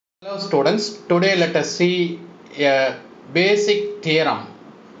Hello students, today let us see a basic theorem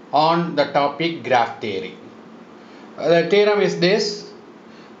on the topic graph theory. The theorem is this: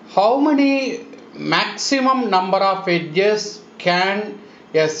 how many maximum number of edges can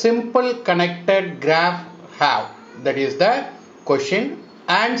a simple connected graph have? That is the question.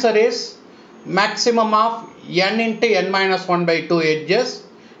 Answer is maximum of n into n minus 1 by 2 edges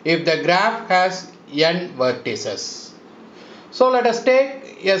if the graph has n vertices. So let us take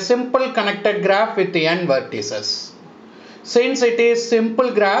a simple connected graph with n vertices. Since it is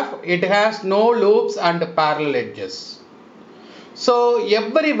simple graph, it has no loops and parallel edges. So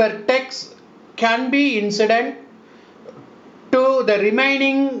every vertex can be incident to the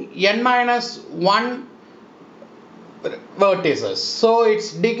remaining n minus 1 vertices. So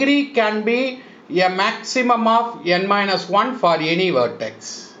its degree can be a maximum of n minus 1 for any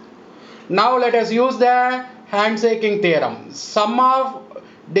vertex. Now let us use the handshaking theorem. Sum of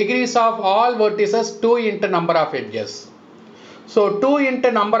degrees of all vertices 2 into number of edges. So 2 into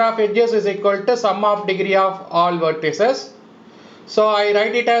number of edges is equal to sum of degree of all vertices. So I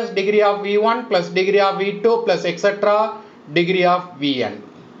write it as degree of v1 plus degree of v2 plus etc. degree of vn.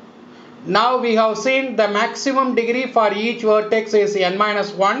 Now we have seen the maximum degree for each vertex is n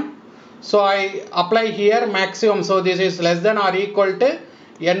minus 1. So I apply here maximum. So this is less than or equal to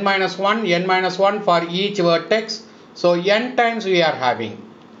n minus 1 for each vertex. So n times we are having.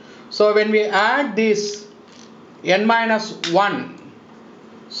 So when we add this n minus 1,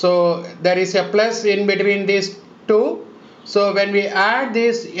 so there is a plus in between these two. So when we add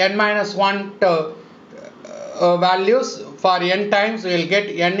this n minus 1 to, values for n times, we will get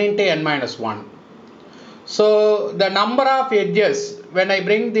n into n minus 1. So the number of edges, when I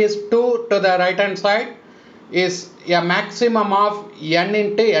bring these 2 to the right hand side, is a maximum of n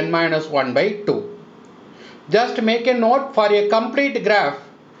into n minus 1 by 2. Just make a note, for a complete graph,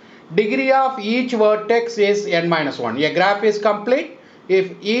 degree of each vertex is n minus 1. A graph is complete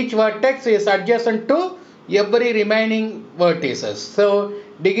if each vertex is adjacent to every remaining vertices. So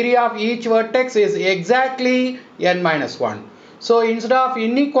degree of each vertex is exactly n minus 1. So instead of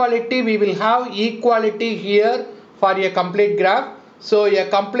inequality, we will have equality here for a complete graph. So a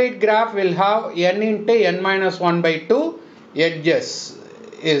complete graph will have n into n minus 1 by 2 edges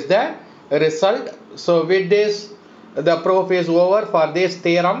is the result. So with this, the proof is over for this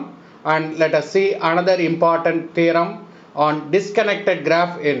theorem, and let us see another important theorem on disconnected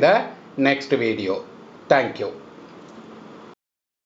graph in the next video. Thank you.